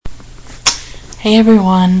Hey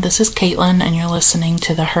everyone, this is Caitlin, and you're listening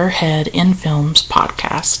to the Her Head in Films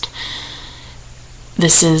podcast.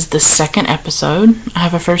 This is the second episode. I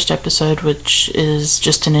have a first episode which is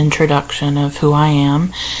just an introduction of who I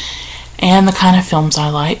am and the kind of films I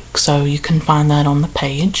like, so you can find that on the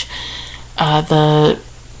page. The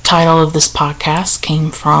title of this podcast came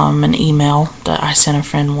from an email that I sent a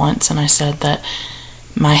friend once, and I said that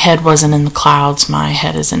my head wasn't in the clouds, my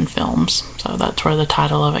head is in films. So that's where the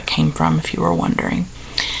title of it came from, if you were wondering.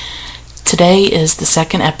 Today is the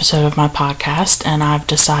second episode of my podcast, and I've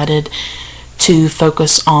decided to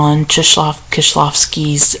focus on Czesław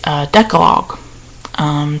Kieślowski's Decalogue.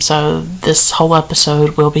 So this whole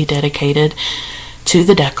episode will be dedicated to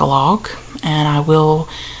the Decalogue, and I will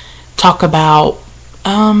talk about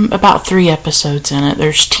 3 episodes in it.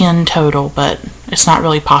 There's 10 total, but it's not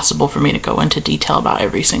really possible for me to go into detail about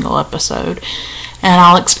every single episode. And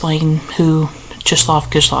I'll explain who Czesław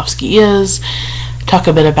Kieślowski is, talk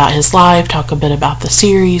a bit about his life, talk a bit about the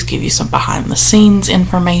series, give you some behind the scenes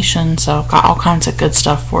information. So I've got all kinds of good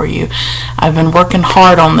stuff for you. I've been working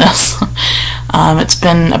hard on this. It's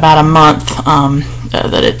been about a month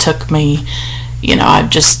that it took me.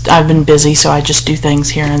 I've been busy, so I just do things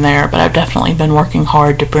here and there, but I've definitely been working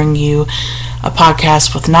hard to bring you a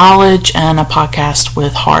podcast with knowledge and a podcast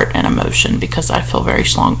with heart and emotion, because I feel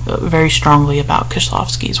very strongly about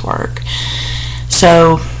Kieślowski's work.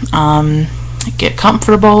 So, get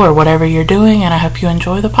comfortable or whatever you're doing, and I hope you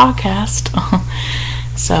enjoy the podcast.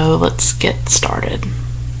 So, let's get started.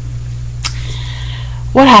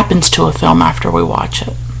 What happens to a film after we watch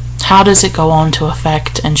it? How does it go on to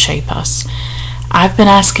affect and shape us? I've been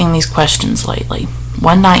asking these questions lately.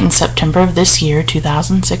 One night in September of this year,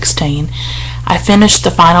 2016, I finished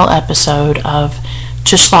the final episode of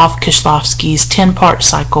Czesław Kieślowski's 10-part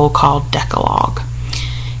cycle called Decalogue.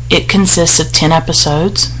 It consists of 10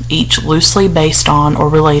 episodes, each loosely based on or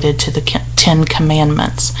related to the 10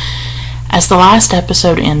 Commandments. As the last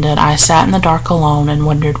episode ended, I sat in the dark alone and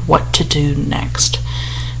wondered what to do next.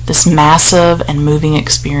 This massive and moving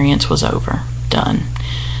experience was over. Done.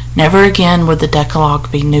 Never again would the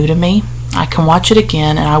Decalogue be new to me. I can watch it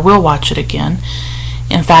again, and I will watch it again.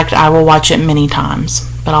 In fact, I will watch it many times,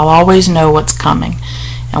 but I'll always know what's coming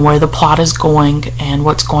and where the plot is going and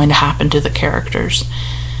what's going to happen to the characters.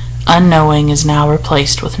 Unknowing is now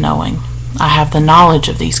replaced with knowing. I have the knowledge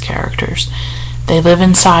of these characters. They live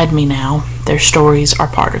inside me now. Their stories are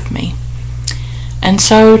part of me. And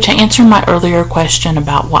so, to answer my earlier question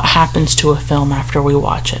about what happens to a film after we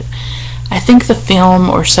watch it, I think the film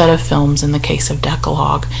or set of films, in the case of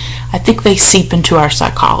Decalogue, I think they seep into our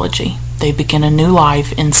psychology. They begin a new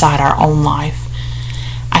life inside our own life.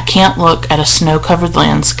 I can't look at a snow-covered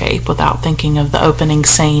landscape without thinking of the opening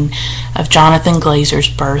scene of Jonathan Glazer's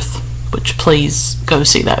Birth, which, please go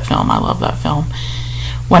see that film. I love that film.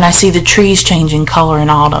 When I see the trees changing color in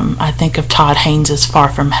autumn, I think of Todd Haynes' Far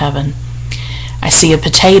From Heaven. I see a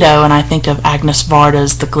potato and I think of Agnes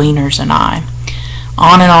Varda's The Gleaners and I.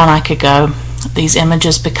 On and on I could go. These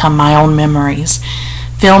images become my own memories.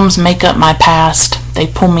 Films make up my past. They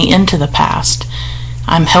pull me into the past.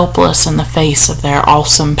 I'm helpless in the face of their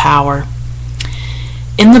awesome power.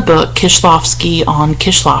 In the book Kieślowski on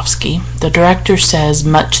Kieślowski, the director says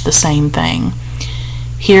much the same thing.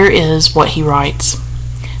 Here is what he writes.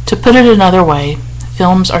 To put it another way,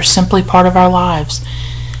 films are simply part of our lives.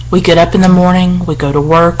 We get up in the morning, we go to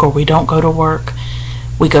work or we don't go to work.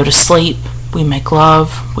 We go to sleep. We make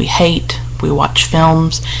love, we hate, we watch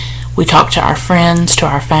films, we talk to our friends, to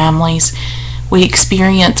our families, we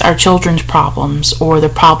experience our children's problems or the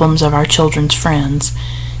problems of our children's friends,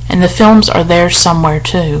 and the films are there somewhere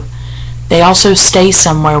too. They also stay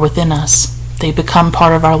somewhere within us. They become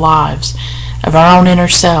part of our lives, of our own inner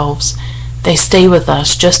selves. They stay with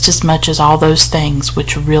us just as much as all those things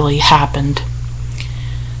which really happened.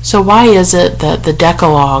 So why is it that the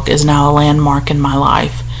Decalogue is now a landmark in my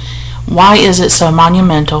life? Why is it so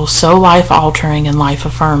monumental, so life-altering and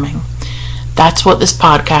life-affirming? That's what this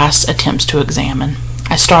podcast attempts to examine.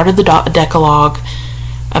 I started the Decalogue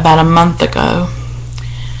about a month ago.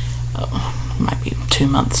 Might be 2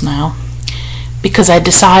 months now. Because I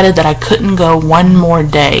decided that I couldn't go one more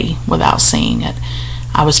day without seeing it.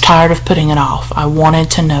 I was tired of putting it off. I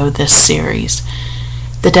wanted to know this series.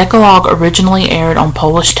 The Decalogue originally aired on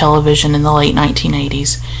Polish television in the late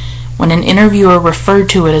 1980s. When an interviewer referred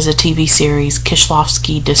to it as a TV series,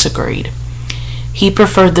 Kieślowski disagreed. He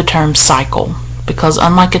preferred the term cycle, because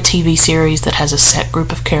unlike a TV series that has a set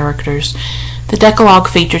group of characters, the Decalogue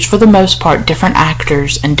features for the most part different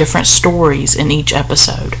actors and different stories in each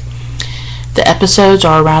episode. The episodes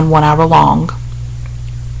are around 1 hour long.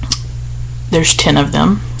 There's 10 of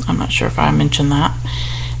them, I'm not sure if I mentioned that.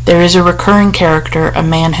 There is a recurring character, a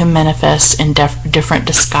man who manifests in different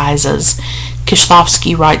disguises.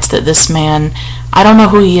 Kieślowski writes that this man, I don't know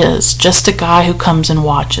who he is, just a guy who comes and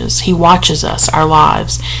watches. He watches us, our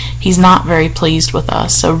lives. He's not very pleased with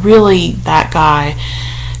us. So really, that guy,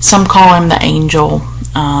 some call him the angel.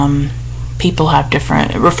 People have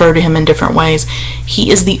refer to him in different ways. He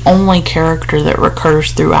is the only character that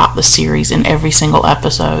recurs throughout the series in every single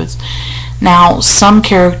episode. Now, some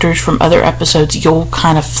characters from other episodes, you'll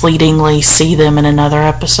kind of fleetingly see them in another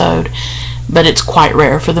episode, but it's quite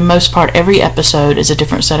rare. For the most part, every episode is a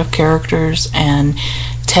different set of characters and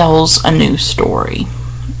tells a new story.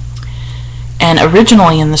 And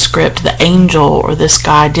originally in the script, the angel, or this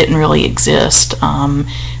guy, didn't really exist,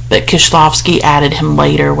 but Kieślowski added him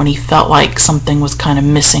later when he felt like something was kind of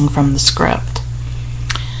missing from the script.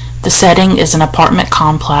 The setting is an apartment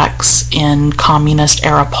complex in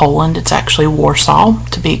communist-era Poland. It's actually Warsaw,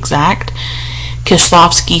 to be exact.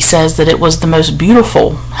 Kieślowski says that it was the most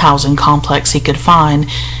beautiful housing complex he could find,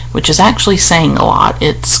 which is actually saying a lot.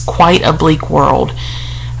 It's quite a bleak world,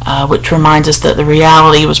 which reminds us that the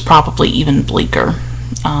reality was probably even bleaker.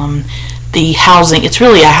 The housing, it's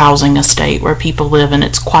really a housing estate where people live, and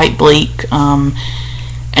it's quite bleak.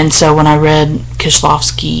 And so when I read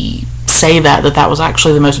Kieślowski say that was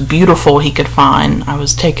actually the most beautiful he could find, I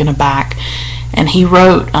was taken aback. And he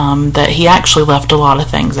wrote that he actually left a lot of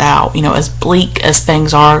things out. As bleak as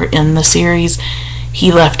things are in the series,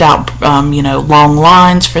 he left out, long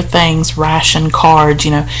lines for things, ration cards,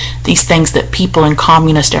 these things that people in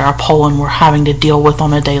communist-era Poland were having to deal with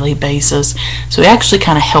on a daily basis. So he actually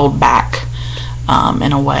kind of held back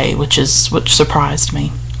in a way, which surprised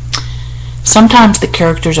me. Sometimes the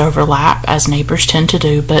characters overlap, as Neighbors tend to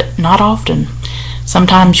do, but not often.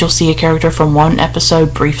 Sometimes you'll see a character from one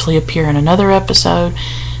episode briefly appear in another episode,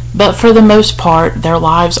 but for the most part, their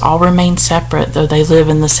lives all remain separate, though they live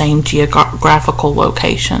in the same geographical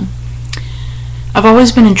location. I've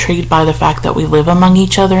always been intrigued by the fact that we live among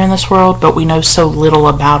each other in this world, but we know so little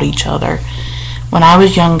about each other. When I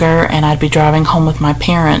was younger and I'd be driving home with my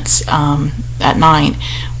parents at night,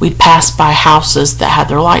 we'd pass by houses that had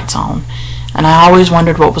their lights on. And I always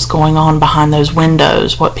wondered what was going on behind those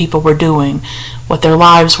windows, what people were doing, what their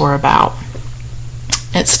lives were about.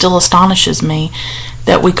 It still astonishes me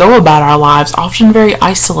that we go about our lives often very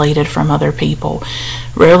isolated from other people,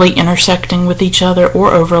 rarely intersecting with each other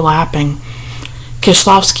or overlapping.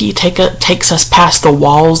 Kieślowski takes us past the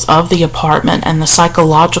walls of the apartment and the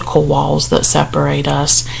psychological walls that separate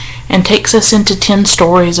us, and takes us into 10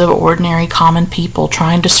 stories of ordinary common people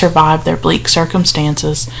trying to survive their bleak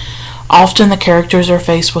circumstances. Often the characters are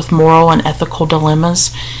faced with moral and ethical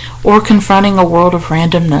dilemmas, or confronting a world of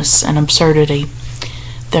randomness and absurdity.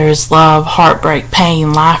 There is love, heartbreak,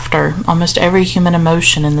 pain, laughter, almost every human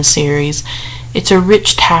emotion in the series. It's a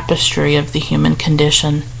rich tapestry of the human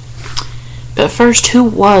condition. But first, who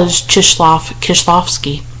was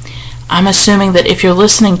Kieślowski? I'm assuming that if you're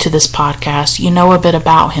listening to this podcast, you know a bit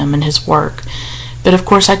about him and his work. But of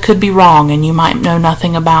course I could be wrong, and you might know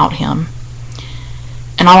nothing about him.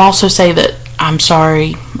 And I'll also say that I'm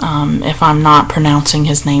sorry if I'm not pronouncing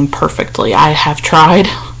his name perfectly. I have tried.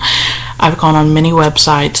 I've gone on many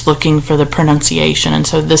websites looking for the pronunciation, and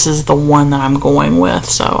so this is the one that I'm going with,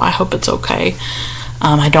 so I hope it's okay.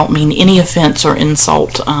 I don't mean any offense or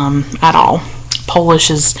insult at all.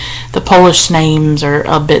 The Polish names are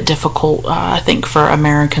a bit difficult, I think, for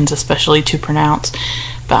Americans especially to pronounce,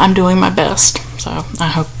 but I'm doing my best, so I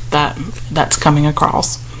hope that's coming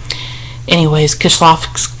across. Anyways,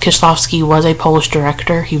 Kieślowski was a Polish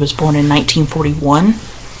director. He was born in 1941.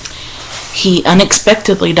 He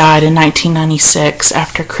unexpectedly died in 1996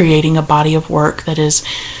 after creating a body of work that is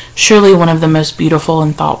surely one of the most beautiful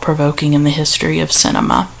and thought-provoking in the history of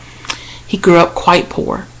cinema. He grew up quite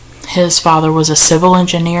poor. His father was a civil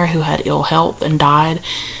engineer who had ill health and died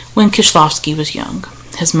when Kieślowski was young.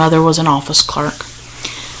 His mother was an office clerk.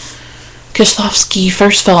 Kieślowski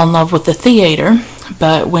first fell in love with the theater,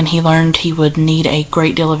 but when he learned he would need a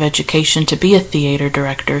great deal of education to be a theater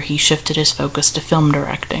director, he shifted his focus to film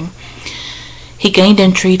directing. He gained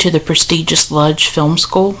entry to the prestigious Łódź Film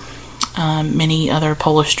School. Many other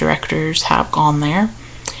Polish directors have gone there.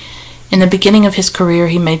 In the beginning of his career,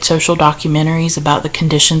 he made social documentaries about the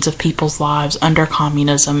conditions of people's lives under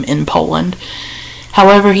communism in Poland.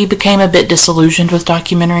 However, he became a bit disillusioned with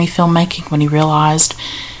documentary filmmaking when he realized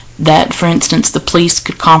that, for instance, the police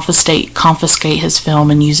could confiscate his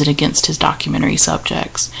film and use it against his documentary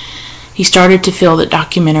subjects. He started to feel that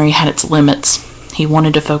documentary had its limits. He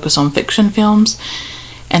wanted to focus on fiction films,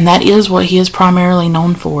 and that is what he is primarily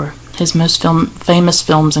known for. His most famous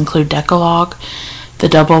films include Decalogue, The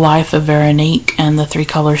Double Life of Veronique, and the Three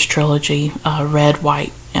Colors trilogy, red,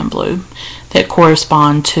 white, and blue, that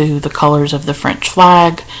correspond to the colors of the French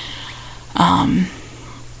flag.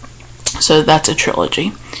 So that's a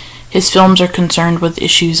trilogy. His films are concerned with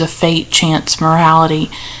issues of fate, chance, morality,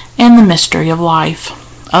 and the mystery of life.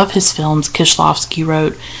 Of his films, Kieślowski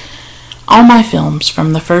wrote, "All my films,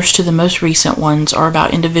 from the first to the most recent ones, are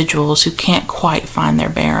about individuals who can't quite find their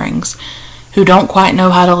bearings, who don't quite know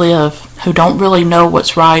how to live, who don't really know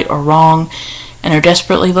what's right or wrong, and are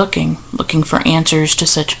desperately looking for answers to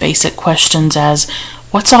such basic questions as,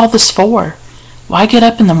 what's all this for? Why get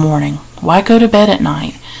up in the morning? Why go to bed at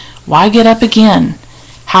night? Why get up again?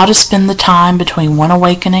 How to spend the time between one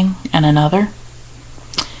awakening and another?"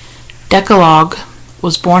 Decalogue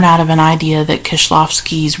was born out of an idea that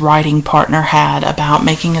Kieślowski's writing partner had about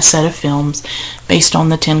making a set of films based on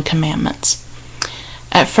the Ten Commandments.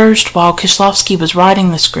 At first, while Kieślowski was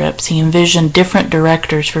writing the scripts, he envisioned different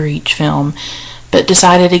directors for each film, but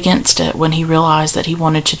decided against it when he realized that he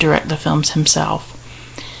wanted to direct the films himself.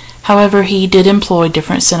 However, he did employ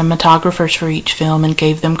different cinematographers for each film and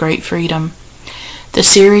gave them great freedom. The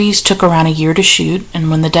series took around a year to shoot, and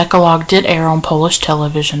when the Decalogue did air on Polish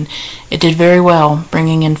television, it did very well,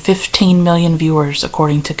 bringing in 15 million viewers,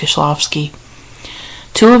 according to Kieślowski.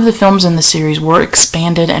 2 of the films in the series were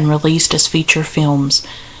expanded and released as feature films.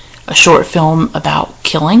 A short film about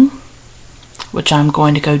killing, which I'm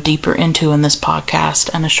going to go deeper into in this podcast,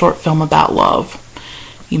 and a short film about love.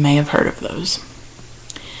 You may have heard of those.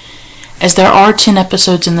 As there are 10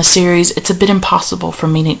 episodes in the series, it's a bit impossible for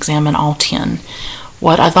me to examine all 10.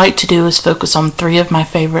 What I'd like to do is focus on 3 of my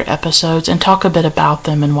favorite episodes and talk a bit about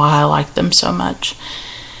them and why I like them so much.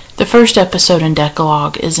 The first episode in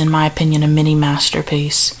Decalogue is, in my opinion, a mini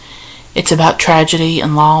masterpiece. It's about tragedy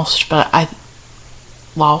and loss, but I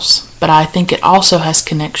think it also has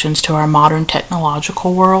connections to our modern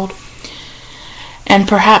technological world. And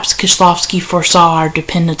perhaps Kieślowski foresaw our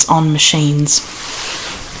dependence on machines.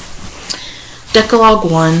 Decalogue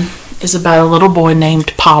 1 is about a little boy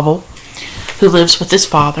named Pavel who lives with his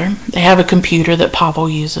father. They have a computer that Pavel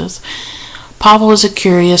uses. Pavel is a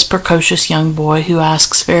curious, precocious young boy who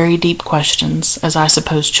asks very deep questions, as I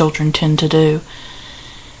suppose children tend to do.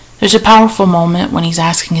 There's a powerful moment when he's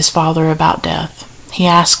asking his father about death. He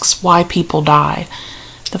asks why people die.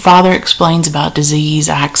 The father explains about disease,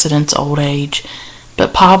 accidents, old age.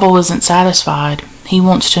 But Pavel isn't satisfied. He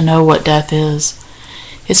wants to know what death is.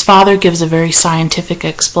 His father gives a very scientific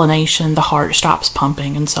explanation. The heart stops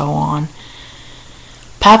pumping and so on.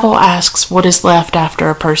 Pavel asks what is left after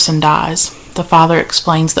a person dies. The father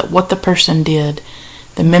explains that what the person did,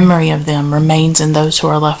 the memory of them, remains in those who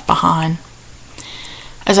are left behind.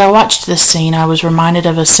 As I watched this scene, I was reminded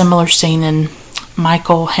of a similar scene in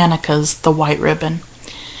Michael Haneke's The White Ribbon.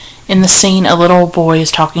 In the scene, a little boy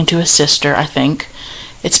is talking to his sister, I think.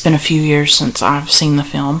 It's been a few years since I've seen the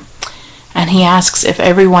film. And he asks if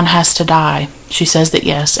everyone has to die. She says that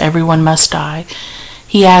yes, everyone must die.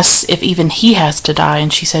 He asks if even he has to die,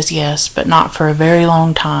 and she says yes, but not for a very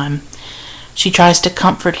long time. She tries to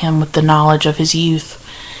comfort him with the knowledge of his youth,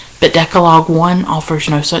 but Decalogue 1 offers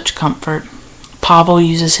no such comfort. Pavel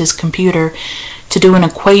uses his computer to do an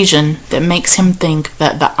equation that makes him think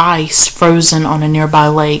that the ice frozen on a nearby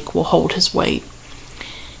lake will hold his weight.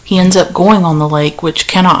 He ends up going on the lake, which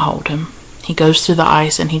cannot hold him. He goes through the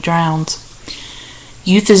ice and he drowns.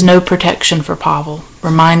 Youth is no protection for Pavel,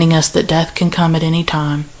 reminding us that death can come at any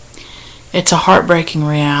time. It's a heartbreaking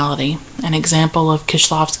reality, an example of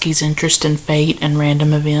Kieślowski's interest in fate and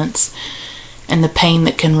random events, and the pain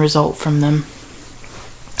that can result from them.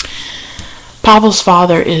 Pavel's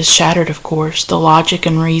father is shattered, of course. The logic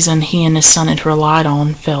and reason he and his son had relied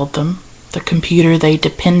on failed them. The computer they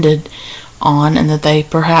depended on and that they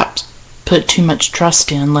perhaps put too much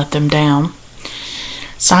trust in let them down.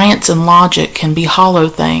 Science and logic can be hollow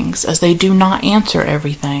things, as they do not answer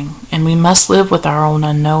everything, and we must live with our own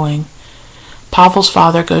unknowing. Pavel's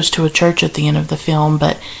father goes to a church at the end of the film,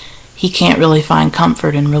 but he can't really find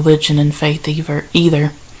comfort in religion and faith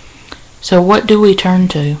either. So what do we turn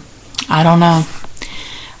to? I don't know.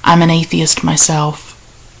 I'm an atheist myself,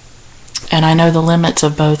 and I know the limits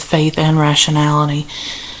of both faith and rationality,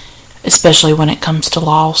 especially when it comes to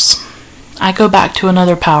loss. I go back to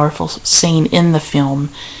another powerful scene in the film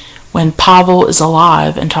when Pavel is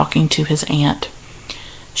alive and talking to his aunt.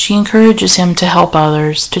 She encourages him to help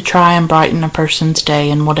others, to try and brighten a person's day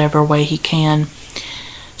in whatever way he can.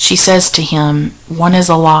 She says to him, one is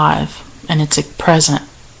alive, and it's a present,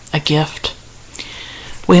 a gift.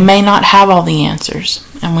 We may not have all the answers,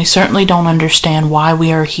 and we certainly don't understand why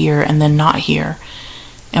we are here and then not here,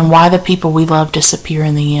 and why the people we love disappear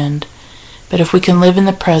in the end. But if we can live in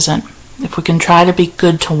the present, if we can try to be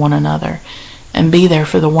good to one another and be there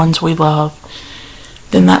for the ones we love,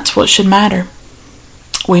 then that's what should matter.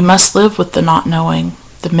 We must live with the not knowing,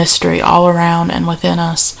 the mystery all around and within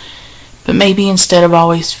us. But maybe instead of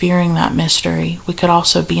always fearing that mystery, we could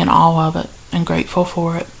also be in awe of it and grateful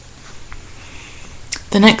for it.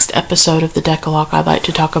 The next episode of the Decalogue I'd like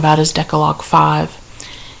to talk about is Decalogue 5.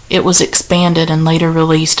 It was expanded and later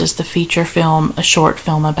released as the feature film, a short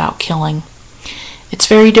film about killing. It's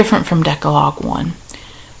very different from Decalogue 1.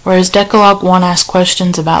 Whereas Decalogue 1 asks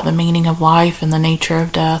questions about the meaning of life and the nature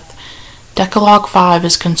of death, Decalogue 5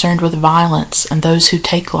 is concerned with violence and those who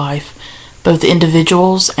take life, both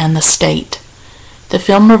individuals and the state. The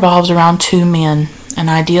film revolves around two men, an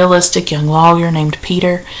idealistic young lawyer named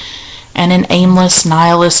Peter and an aimless,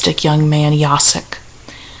 nihilistic young man, Jacek.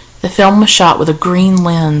 The film was shot with a green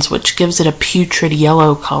lens, which gives it a putrid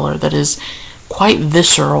yellow color that is quite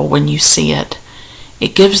visceral when you see it.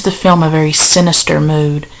 It gives the film a very sinister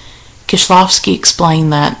mood. Kieślowski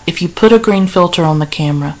explained that if you put a green filter on the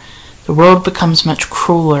camera, the world becomes much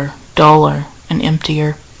crueler, duller, and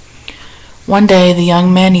emptier. One day, the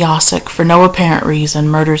young man Jacek, for no apparent reason,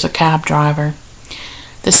 murders a cab driver.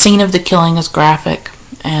 The scene of the killing is graphic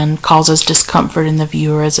and causes discomfort in the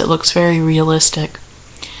viewer as it looks very realistic.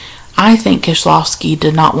 I think Kieślowski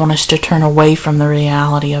did not want us to turn away from the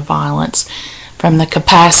reality of violence, from the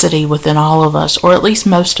capacity within all of us, or at least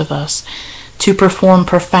most of us, to perform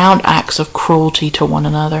profound acts of cruelty to one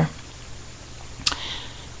another.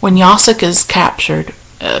 When Jacek is captured,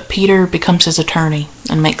 Peter becomes his attorney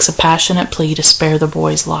and makes a passionate plea to spare the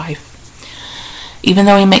boy's life. Even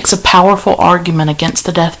though he makes a powerful argument against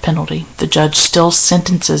the death penalty, the judge still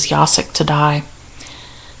sentences Jacek to die.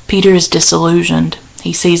 Peter is disillusioned.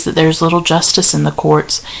 He sees that there is little justice in the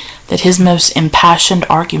courts, that his most impassioned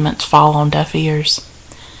arguments fall on deaf ears.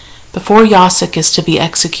 Before Jacek is to be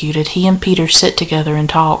executed, he and Peter sit together and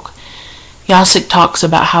talk. Jacek talks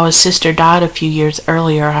about how his sister died a few years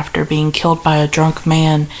earlier after being killed by a drunk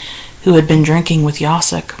man who had been drinking with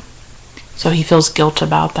Jacek. So he feels guilt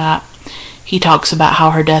about that. He talks about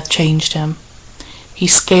how her death changed him.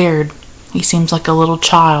 He's scared. He seems like a little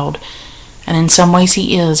child. And in some ways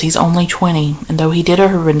he is. He's only 20, and though he did a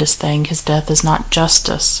horrendous thing, his death is not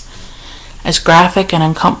justice. As graphic and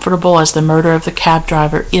uncomfortable as the murder of the cab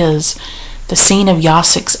driver is, the scene of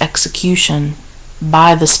Jacek's execution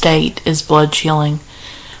by the state is blood-chilling.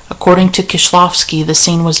 According to Kieślowski, the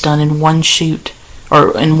scene was done in one shot.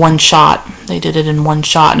 They did it in one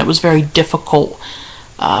shot, and it was very difficult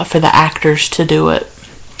for the actors to do it.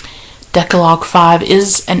 Decalogue 5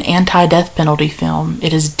 is an anti-death penalty film.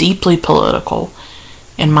 It is deeply political,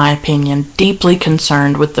 in my opinion, deeply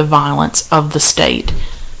concerned with the violence of the state,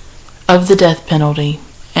 of the death penalty,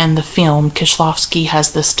 and the film. Kieślowski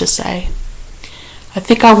has this to say: I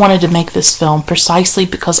think I wanted to make this film precisely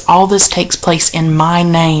because all this takes place in my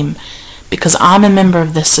name, because I'm a member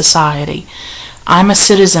of this society. I'm a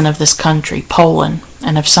citizen of this country, Poland,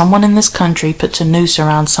 and if someone in this country puts a noose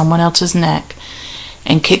around someone else's neck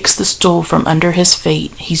and kicks the stool from under his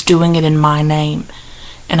feet, he's doing it in my name.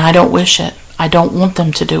 And I don't wish it. I don't want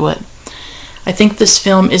them to do it. I think this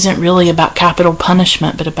film isn't really about capital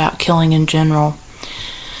punishment, but about killing in general.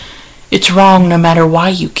 It's wrong no matter why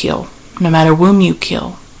you kill, no matter whom you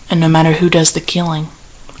kill, and no matter who does the killing.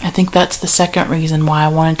 I think that's the second reason why I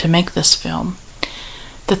wanted to make this film.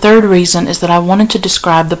 The third reason is that I wanted to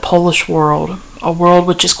describe the Polish world, a world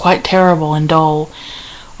which is quite terrible and dull,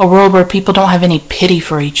 a world where people don't have any pity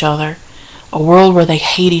for each other, a world where they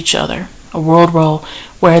hate each other, a world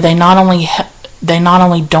where they not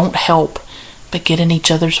only don't help, but get in each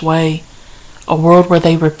other's way, a world where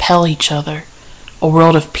they repel each other, a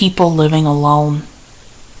world of people living alone.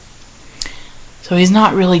 So he's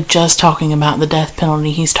not really just talking about the death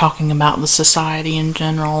penalty, he's talking about the society in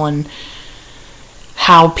general and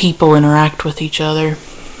how people interact with each other.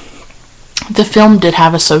 The film did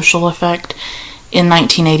have a social effect. In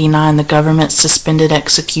 1989, the government suspended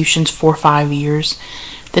executions for 5 years.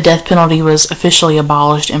 The death penalty was officially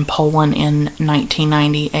abolished in Poland in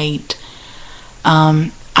 1998.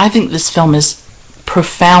 I think this film is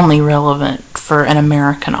profoundly relevant for an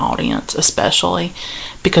American audience, especially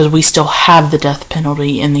because we still have the death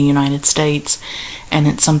penalty in the United States, and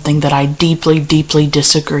it's something that I deeply, deeply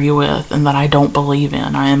disagree with and that I don't believe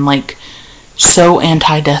in. I am so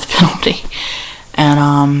anti-death penalty,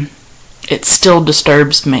 and it still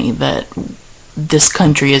disturbs me that this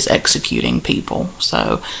country is executing people.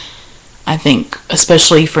 So I think,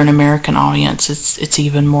 especially for an American audience, it's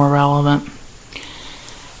even more relevant.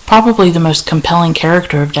 Probably the most compelling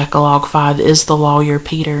character of Decalogue 5 is the lawyer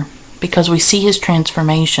Peter, because we see his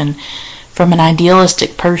transformation from an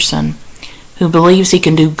idealistic person who believes he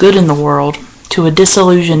can do good in the world to a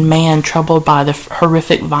disillusioned man troubled by the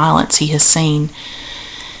horrific violence he has seen.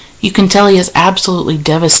 You can tell he is absolutely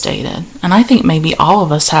devastated, and I think maybe all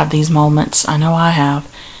of us have these moments, I know I have,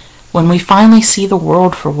 when we finally see the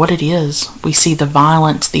world for what it is. We see the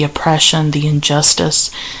violence, the oppression, the injustice,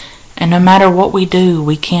 and no matter what we do,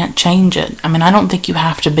 we can't change it. I mean, I don't think you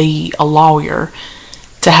have to be a lawyer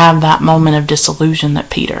to have that moment of disillusion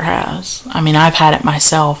that Peter has. I mean, I've had it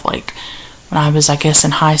myself, like when I was, I guess,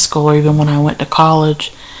 in high school or even when I went to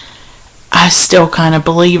college. I still kind of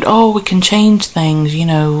believed, oh, we can change things,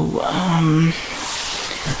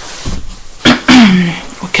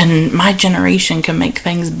 my generation can make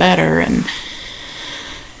things better, and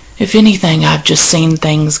if anything, I've just seen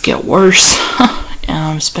things get worse,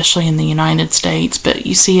 especially in the United States, but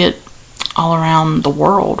you see it all around the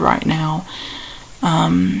world right now.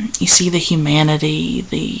 You see the humanity,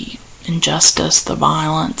 the injustice, the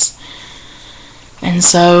violence, and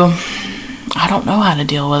so I don't know how to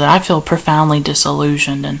deal with it. I feel profoundly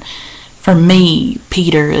disillusioned, and for me,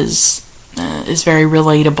 Peter is very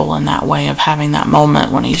relatable in that way of having that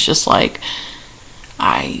moment when he's just like,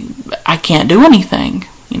 I can't do anything.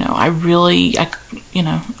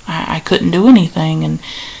 I couldn't do anything, and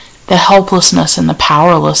the helplessness and the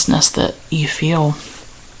powerlessness that you feel.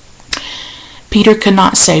 Peter could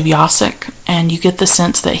not save Jacek, and you get the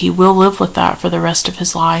sense that he will live with that for the rest of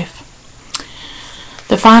his life.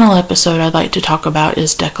 The final episode I'd like to talk about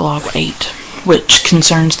is Decalogue 8, which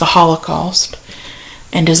concerns the Holocaust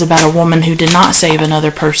and is about a woman who did not save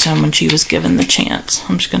another person when she was given the chance.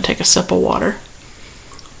 I'm just going to take a sip of water.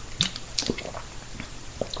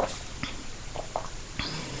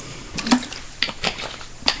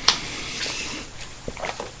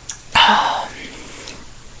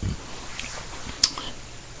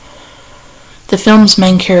 The film's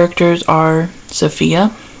main characters are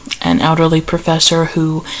Sophia, an elderly professor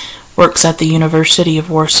who works at the University of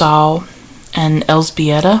Warsaw, and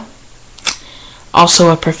Elżbieta, also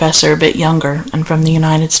a professor a bit younger and from the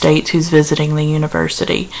United States who's visiting the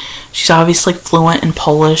university. She's obviously fluent in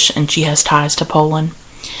Polish and she has ties to Poland.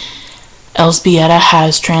 Elżbieta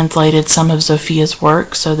has translated some of Zofia's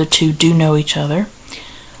work, so the two do know each other.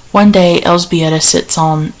 One day, Elżbieta sits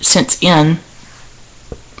in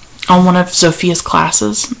on one of Zofia's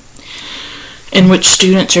classes, in which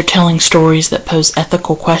students are telling stories that pose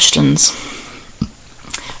ethical questions.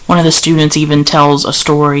 One of the students even tells a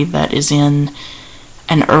story that is in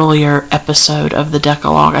an earlier episode of the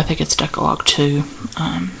Decalogue. I think it's Decalogue 2.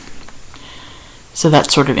 So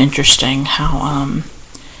that's sort of interesting how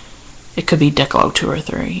it could be Decalogue 2 or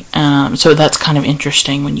 3. So that's kind of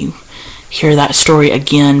interesting when you hear that story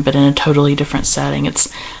again, but in a totally different setting. It's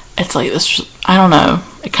like this, I don't know,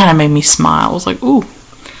 it kind of made me smile. I was like, ooh.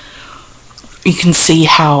 You can see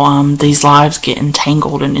how these lives get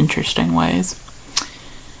entangled in interesting ways.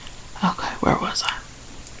 Okay, where was I?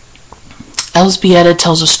 Elżbieta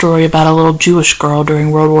tells a story about a little Jewish girl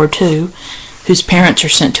during World War II whose parents are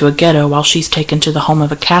sent to a ghetto while she's taken to the home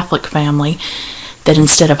of a Catholic family that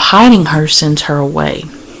instead of hiding her, sends her away.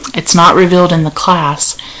 It's not revealed in the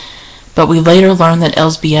class, but we later learn that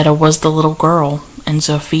Elżbieta was the little girl, and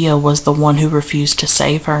Zofia was the one who refused to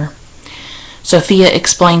save her. Sophia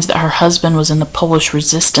explains that her husband was in the Polish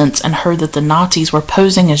resistance and heard that the Nazis were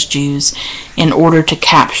posing as Jews in order to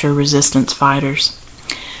capture resistance fighters.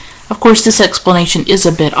 Of course, this explanation is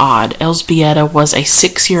a bit odd. Elżbieta was a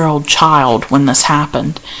 6-year-old child when this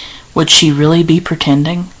happened. Would she really be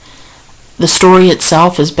pretending? The story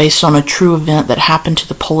itself is based on a true event that happened to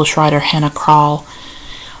the Polish writer Hannah Krall.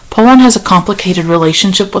 Poland has a complicated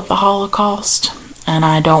relationship with the Holocaust, and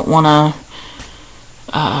I don't want to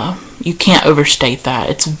you can't overstate that.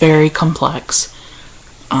 It's very complex.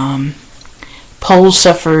 Poles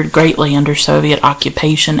suffered greatly under Soviet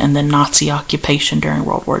occupation and then Nazi occupation during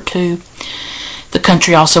World War II. The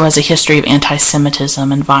country also has a history of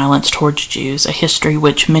anti-Semitism and violence towards Jews, a history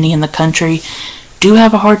which many in the country do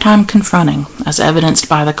have a hard time confronting, as evidenced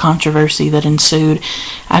by the controversy that ensued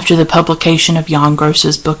after the publication of Jan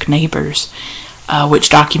Gross's book Neighbors, which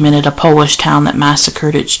documented a Polish town that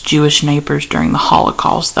massacred its Jewish neighbors during the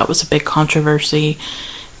Holocaust. That was a big controversy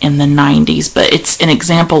in the 90s, but it's an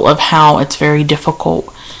example of how it's very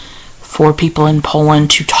difficult for people in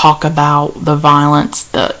Poland to talk about the violence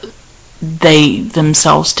that they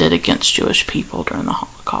themselves did against Jewish people during the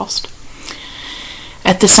Holocaust.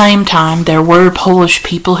 At the same time, there were Polish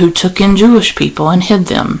people who took in Jewish people and hid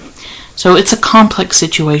them. So it's a complex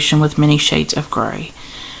situation with many shades of gray.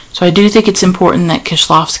 So I do think it's important that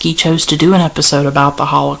Kieślowski chose to do an episode about the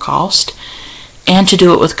Holocaust and to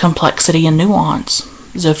do it with complexity and nuance.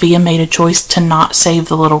 Zofia made a choice to not save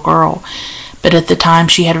the little girl, but at the time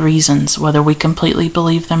she had reasons, whether we completely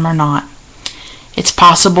believe them or not. It's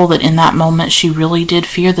possible that in that moment she really did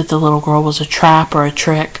fear that the little girl was a trap or a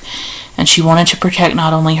trick, and she wanted to protect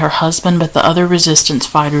not only her husband but the other resistance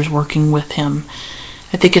fighters working with him.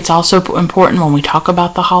 I think it's also important when we talk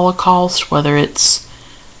about the Holocaust, whether it's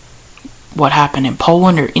what happened in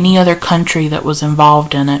Poland or any other country that was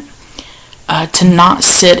involved in it, to not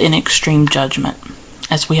sit in extreme judgment,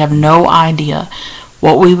 as we have no idea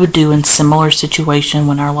what we would do in similar situation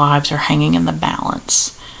when our lives are hanging in the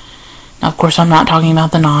balance. Now, of course, I'm not talking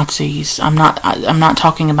about the Nazis. I'm not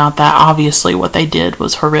talking about that. Obviously, what they did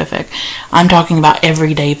was horrific. I'm talking about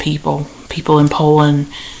everyday people in Poland,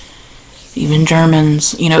 even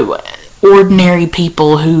Germans, ordinary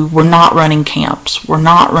people who were not running camps, were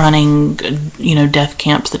not running, death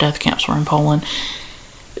camps. The death camps were in Poland.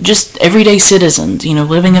 Just everyday citizens,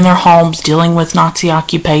 living in their homes, dealing with Nazi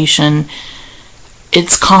occupation.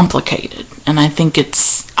 It's complicated, and I think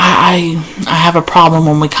I have a problem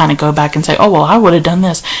when we kind of go back and say, oh, well, I would have done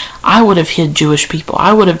this. I would have hid Jewish people.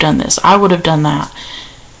 I would have done this. I would have done that.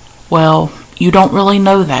 Well, you don't really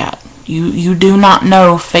know that. You do not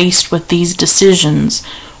know, faced with these decisions,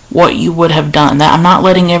 what you would have done. That I'm not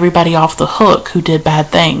letting everybody off the hook who did bad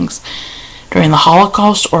things during the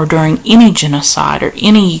Holocaust or during any genocide or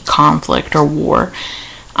any conflict or war.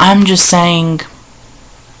 I'm just saying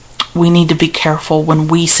we need to be careful when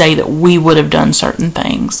we say that we would have done certain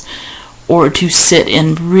things, or to sit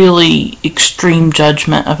in really extreme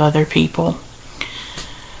judgment of other people.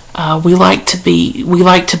 We like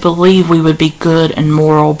to believe we would be good and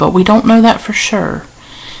moral, but we don't know that for sure.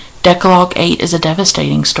 Decalogue 8 is a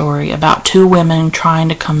devastating story about two women trying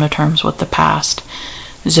to come to terms with the past.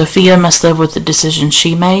 Zofia must live with the decisions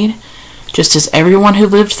she made, just as everyone who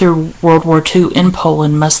lived through World War II in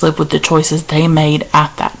Poland must live with the choices they made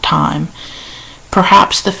at that time.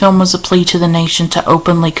 Perhaps the film was a plea to the nation to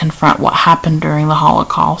openly confront what happened during the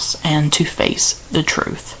Holocaust and to face the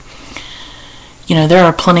truth. There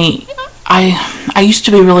are plenty. I used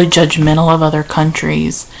to be really judgmental of other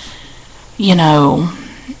countries. When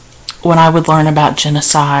I would learn about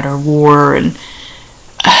genocide or war, and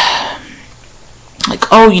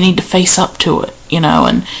you need to face up to it,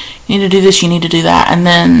 and you need to do this, you need to do that. And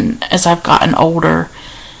then as I've gotten older,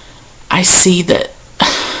 I see that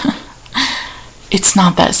it's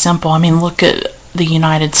not that simple. I mean, look at the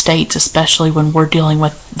United States, especially when we're dealing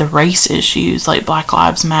with the race issues like Black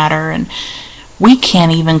Lives Matter, and we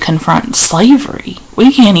can't even confront slavery.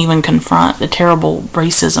 We can't even confront the terrible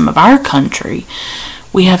racism of our country.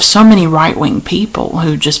 We have so many right-wing people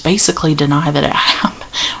who just basically deny that it happened.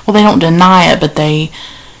 Well, they don't deny it, but they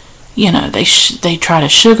try to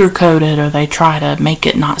sugarcoat it, or they try to make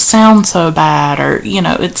it not sound so bad, or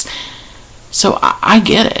it's. So I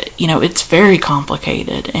get it. It's very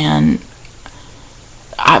complicated,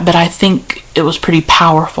 but I think it was pretty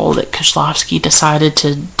powerful that Kieślowski decided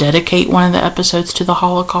to dedicate one of the episodes to the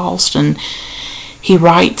Holocaust, and he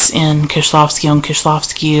writes in Kieślowski on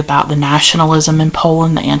Kieślowski about the nationalism in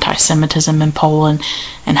Poland, the anti-Semitism in Poland,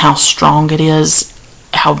 and how strong it is,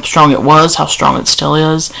 how strong it was, how strong it still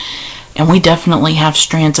is. And we definitely have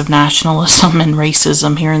strands of nationalism and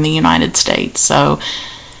racism here in the United States. So,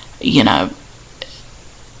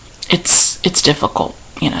 it's difficult.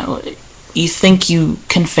 You think you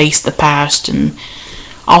can face the past, and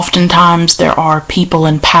oftentimes there are people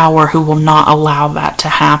in power who will not allow that to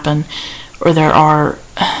happen, or there are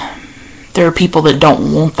people that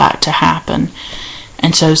don't want that to happen.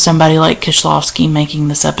 And so somebody like Kieślowski making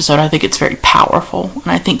this episode, I think it's very powerful, and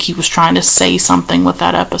I think he was trying to say something with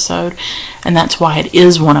that episode, and that's why it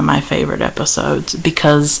is one of my favorite episodes,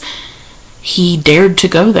 because he dared to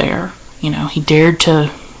go there. He dared to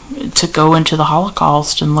go into the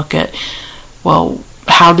Holocaust and look at, well,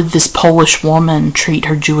 how did this Polish woman treat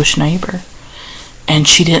her Jewish neighbor? And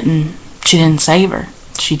she didn't save her.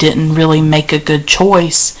 She didn't really make a good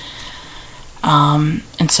choice.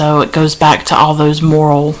 And so it goes back to all those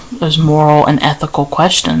moral and ethical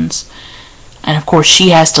questions. And of course she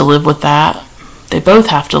has to live with that. They both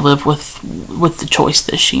have to live with the choice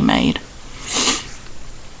that she made.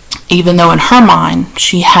 Even though in her mind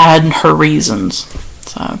she had her reasons.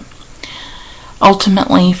 So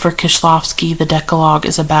ultimately for Kieślowski, the Decalogue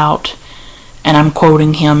is about, and I'm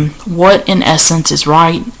quoting him, what in essence is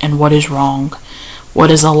right and what is wrong,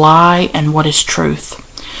 what is a lie and what is truth,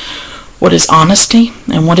 what is honesty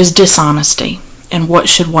and what is dishonesty, and what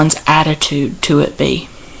should one's attitude to it be.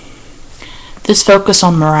 This focus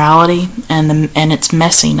on morality and its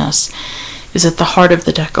messiness is at the heart of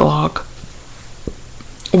the Decalogue.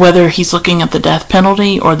 whether he's looking at the death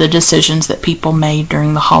penalty or the decisions that people made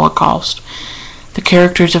during the Holocaust. The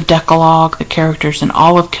characters of Decalogue, the characters in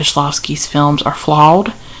all of Kieślowski's films are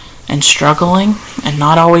flawed and struggling and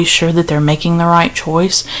not always sure that they're making the right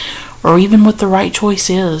choice or even what the right choice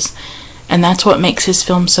is. And that's what makes his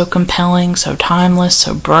films so compelling, so timeless,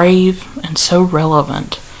 so brave, and so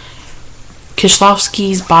relevant.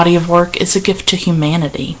 Kieślowski's body of work is a gift to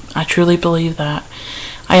humanity. I truly believe that.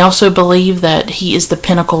 I also believe that he is the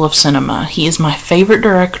pinnacle of cinema. He is my favorite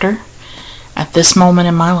director at this moment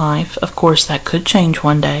in my life. Of course, that could change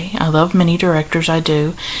one day. I love many directors, I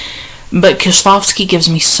do. But Kieślowski gives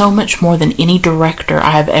me so much more than any director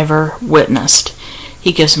I have ever witnessed.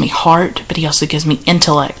 He gives me heart, but he also gives me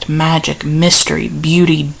intellect, magic, mystery,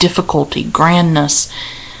 beauty, difficulty, grandness.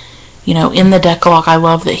 You know, in the Decalogue, I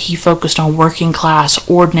love that he focused on working class,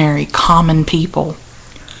 ordinary, common people.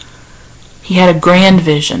 He had a grand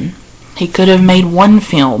vision. He could have made one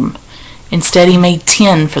film. Instead, he made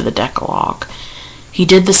 10 for the Decalogue. He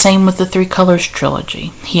did the same with the Three Colors trilogy.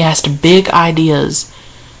 He asked big ideas,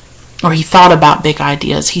 or he thought about big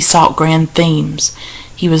ideas. He sought grand themes.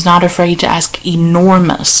 He was not afraid to ask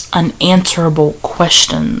enormous, unanswerable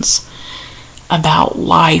questions about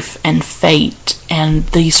life and fate and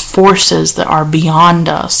these forces that are beyond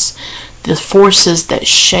us, the forces that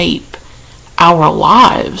shape our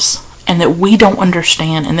lives and that we don't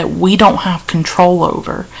understand and that we don't have control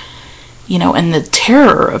over. You know, and the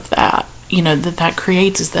terror of that, you know, that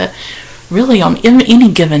creates is that really on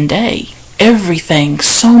any given day, everything,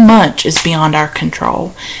 so much is beyond our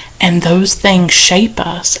control. And those things shape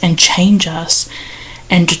us and change us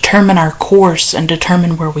and determine our course and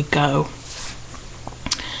determine where we go.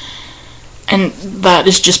 And that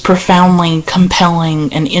is just profoundly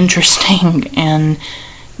compelling and interesting and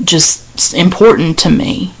just important to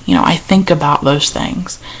me. You know, I think about those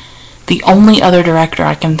things. The only other director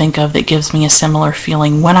I can think of that gives me a similar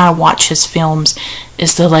feeling when I watch his films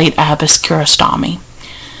is the late Abbas Kiarostami.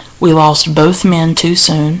 We lost both men too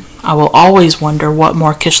soon. I will always wonder what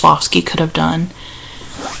more Kieślowski could have done.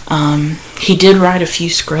 He did write a few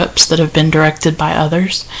scripts that have been directed by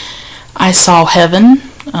others. I saw Heaven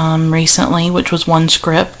recently, which was one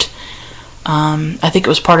script. I think it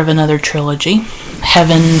was part of another trilogy.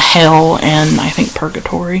 Heaven, Hell, and I think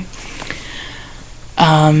Purgatory.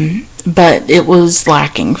 But it was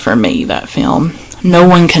lacking for me, that film. No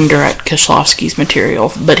one can direct Kieślowski's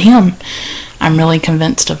material but him. I'm really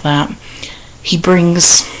convinced of that. He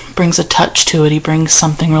brings a touch to it. He brings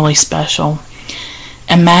something really special.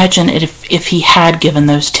 Imagine if he had given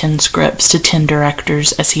those 10 scripts to 10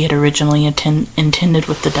 directors as he had originally intended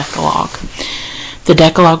with the Decalogue. The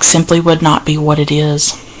Decalogue simply would not be what it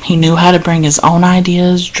is. He knew how to bring his own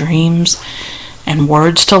ideas, dreams, and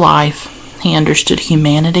words to life. He understood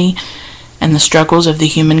humanity and the struggles of the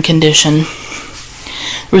human condition.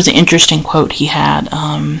 There was an interesting quote he had.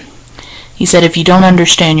 He said, if you don't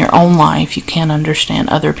understand your own life, you can't understand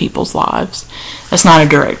other people's lives. That's not a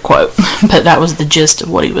direct quote, but that was the gist of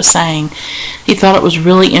what he was saying. He thought it was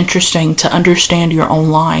really interesting to understand your own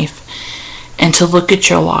life and to look at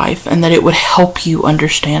your life and that it would help you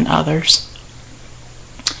understand others.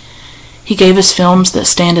 He gave us films that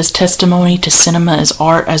stand as testimony to cinema as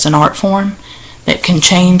art, as an art form that can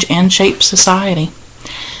change and shape society.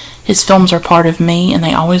 His films are part of me and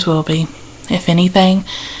they always will be. If anything,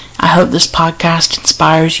 I hope this podcast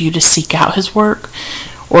inspires you to seek out his work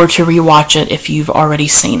or to rewatch it if you've already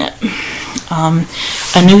seen it.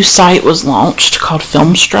 A new site was launched called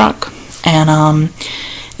Filmstruck, and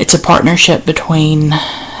it's a partnership between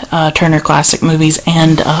Turner Classic Movies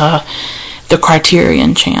and the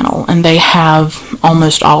Criterion Channel, and they have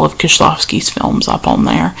almost all of Kieślowski's films up on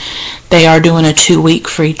there. They are doing a 2-week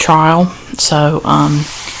free trial, so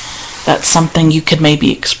that's something you could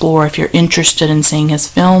maybe explore if you're interested in seeing his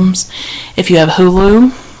films. If you have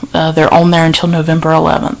Hulu, they're on there until November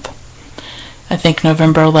 11th. I think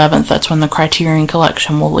November 11th, that's when the Criterion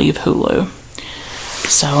Collection will leave Hulu.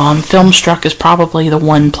 So Filmstruck is probably the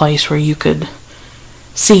one place where you could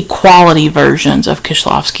see quality versions of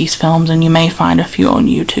Kieślowski's films, and you may find a few on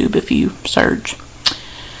YouTube if you search.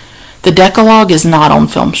 The Decalogue is not on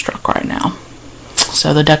Filmstruck right now,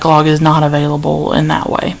 so the Decalogue is not available in that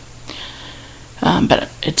way. But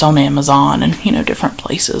it's on Amazon and, different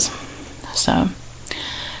places. So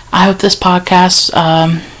I hope this podcast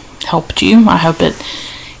helped you. I hope it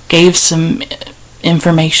gave some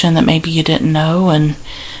information that maybe you didn't know and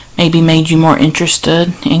maybe made you more interested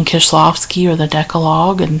in Kieślowski or the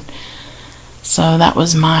Decalogue. And so that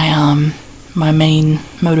was my main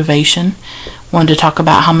motivation. Wanted to talk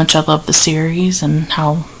about how much I love the series and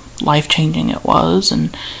how life-changing it was.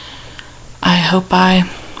 And I hope I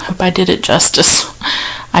Hope I did it justice.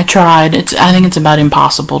 I tried. I think it's about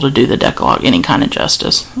impossible to do the Decalogue any kind of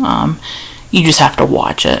justice. You just have to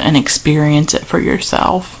watch it and experience it for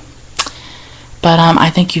yourself. But I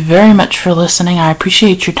thank you very much for listening. I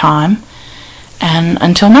appreciate your time. And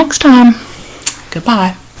until next time,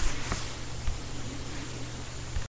 goodbye.